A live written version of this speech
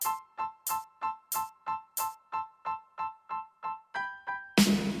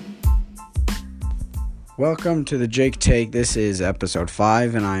Welcome to the Jake Take. This is episode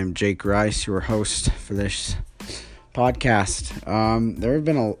 5, and I'm Jake Rice, your host for this podcast.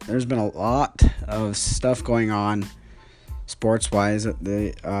 There's been a lot of stuff going on sports-wise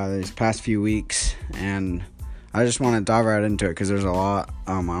these past few weeks, and I just want to dive right into it because there's a lot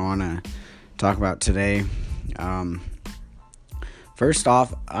I want to talk about today. First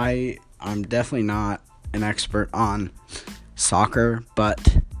off, I'm definitely not an expert on soccer,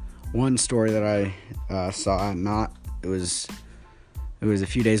 but one story that I saw, it was a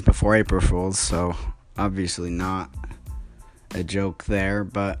few days before April Fool's, so obviously not a joke there,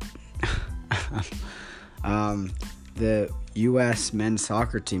 but the U.S. men's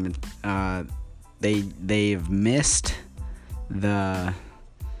soccer team, they've missed the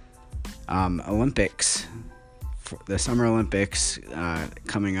Olympics, the Summer Olympics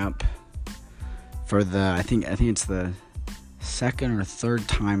coming up for I think it's the second or third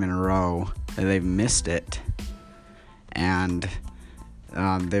time in a row that they've missed it, and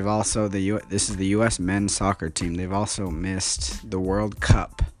they've also this is the U.S. men's soccer team. They've also missed the World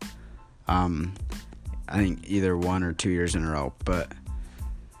Cup. I think either 1 or 2 years in a row. But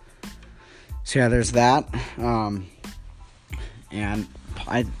so yeah, there's that. And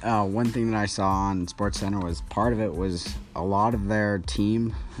one thing that I saw on SportsCenter was part of it was a lot of their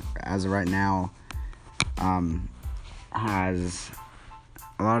team, as of right now, has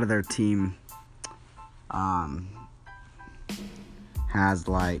a lot of their team has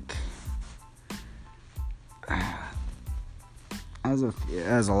a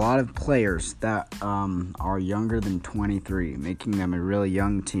lot of players that are younger than 23, making them a really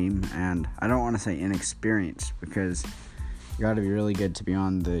young team. And I don't want to say inexperienced, because you got to be really good to be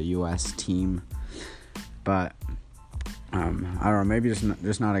on the U.S. team, but I don't know, maybe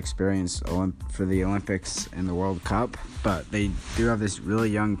just not experienced for the Olympics and the World Cup, but they do have this really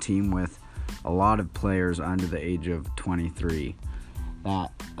young team with a lot of players under the age of 23. That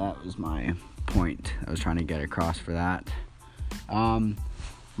was my point I was trying to get across for that.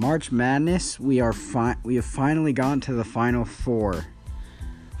 March Madness, we have finally gone to the Final Four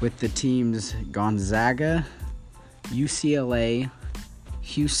with the teams Gonzaga, UCLA,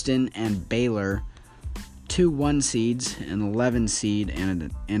 Houston, and Baylor. 2 1 seeds, an 11 seed, and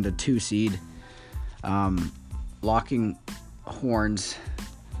a 2 seed, locking horns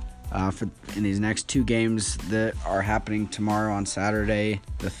in these next 2 games that are happening tomorrow on Saturday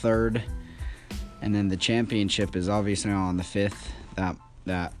the 3rd, and then the championship is obviously on the 5th,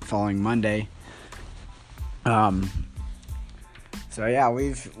 that following Monday. So yeah,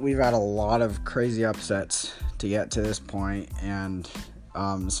 we've had a lot of crazy upsets to get to this point, and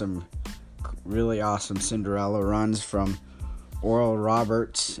some really awesome Cinderella runs from Oral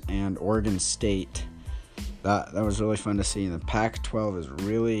Roberts and Oregon State. That was really fun to see. And the Pac-12 is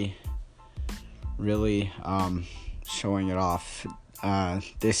really showing it off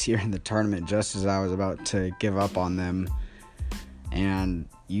this year in the tournament, just as I was about to give up on them. And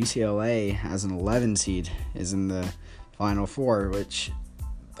UCLA, as an 11 seed, is in the Final Four, which,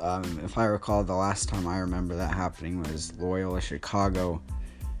 if I recall, the last time I remember that happening was Loyola Chicago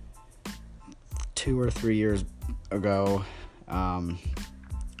 2 or 3 years ago, in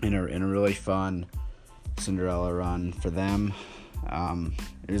a really fun Cinderella run for them.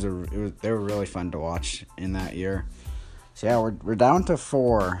 They were really fun to watch in that year. So yeah, we're down to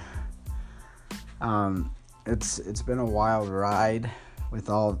 4. It's been a wild ride with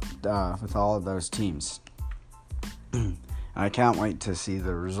all of those teams. I can't wait to see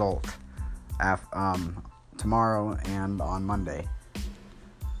the result tomorrow and on Monday.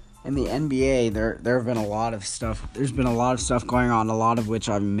 In the NBA, there have been a lot of stuff. There's been a lot of stuff going on, a lot of which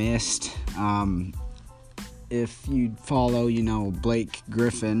I've missed. If you follow, Blake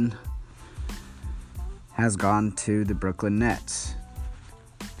Griffin has gone to the Brooklyn Nets.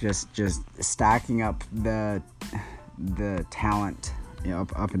 Just stacking up the talent,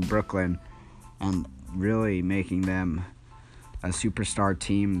 up in Brooklyn, and really making them a superstar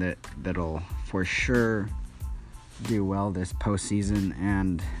team that'll for sure do well this postseason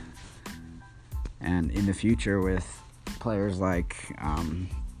and in the future, with players like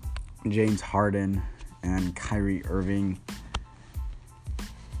James Harden and Kyrie Irving,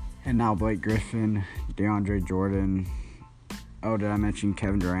 and now Blake Griffin, DeAndre Jordan. Oh, did I mention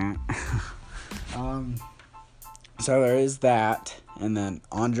Kevin Durant? So there is that. And then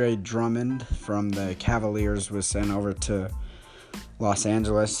Andre Drummond from the Cavaliers was sent over to Los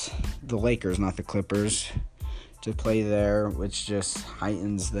Angeles, the Lakers, not the Clippers, to play there, which just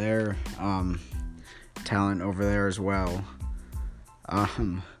heightens their talent over there as well,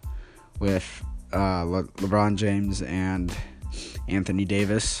 with LeBron James and Anthony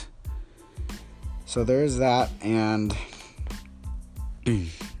Davis. So there's that, and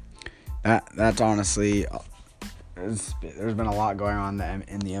that's honestly, there's been a lot going on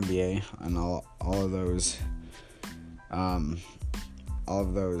in the NBA, and all of those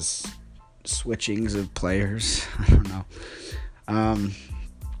switchings of players. I don't know.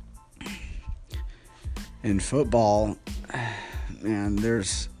 In football, man,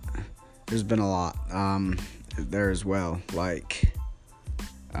 there's been a lot there as well. Like,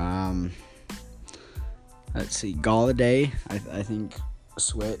 let's see, Galladay, I think,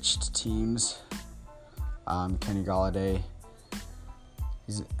 switched teams. Kenny Galladay,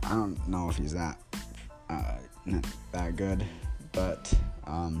 I don't know if he's that good, but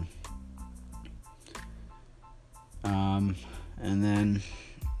and then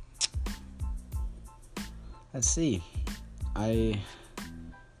let's see, I've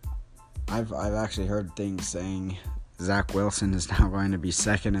actually heard things saying Zach Wilson is now going to be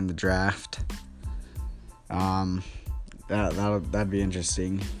second in the draft. That'd be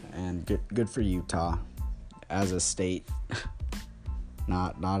interesting, and good for Utah as a state,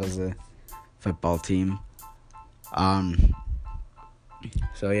 not as a football team.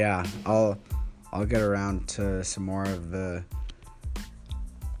 So yeah, I'll get around to some more of the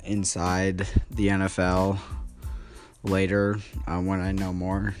inside the NFL later, when I know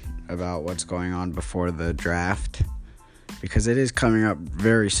more about what's going on before the draft, because it is coming up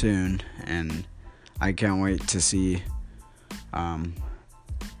very soon, and I can't wait to see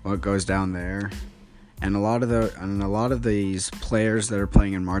what goes down there. And a lot of these players that are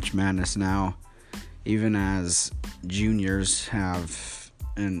playing in March Madness now, even as juniors have,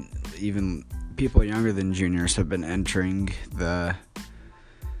 and even people younger than juniors have been entering the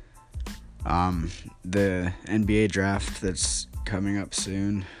NBA draft that's coming up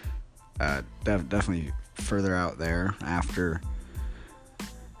soon. Definitely further out there after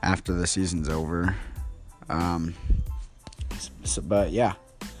the season's over. But yeah,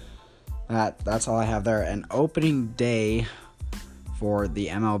 that's all I have there. And opening day for the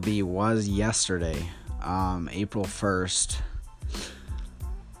MLB was yesterday, April 1st.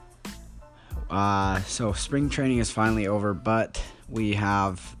 So spring training is finally over, but we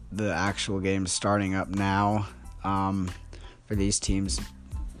have the actual games starting up now for these teams,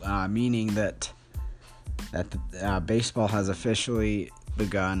 meaning that the baseball has officially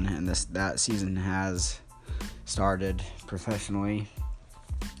begun, and that season has started professionally.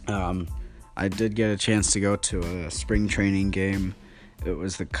 I did get a chance to go to a spring training game. It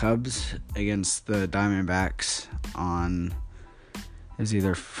was the Cubs against the Diamondbacks it was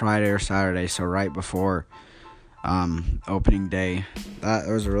either Friday or Saturday, so right before opening day. That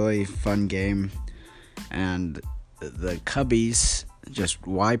was a really fun game, and the Cubbies just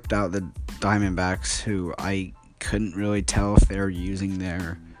wiped out the Diamondbacks, who I couldn't really tell if they were using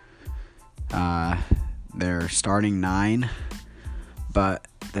their starting 9, but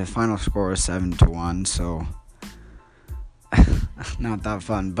the final score was 7-1, so not that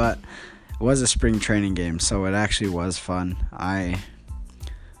fun, but it was a spring training game, so it actually was fun. I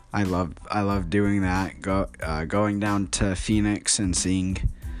love doing that, going down to Phoenix and seeing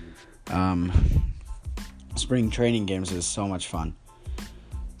spring training games is so much fun.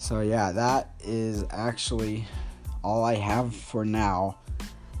 So yeah, that is actually all I have for now.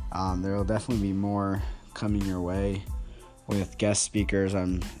 There will definitely be more coming your way with guest speakers.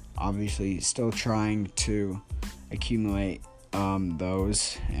 I'm obviously still trying to accumulate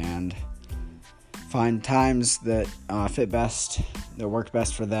those and find times that fit best, that work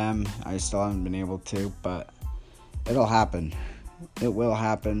best for them. I still haven't been able to, but it'll happen. It will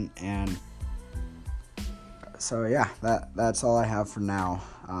happen, and so yeah, that's all I have for now.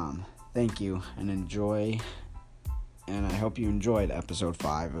 Thank you, and enjoy, and I hope you enjoyed episode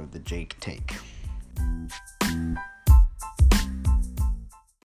 5 of the Jake Take.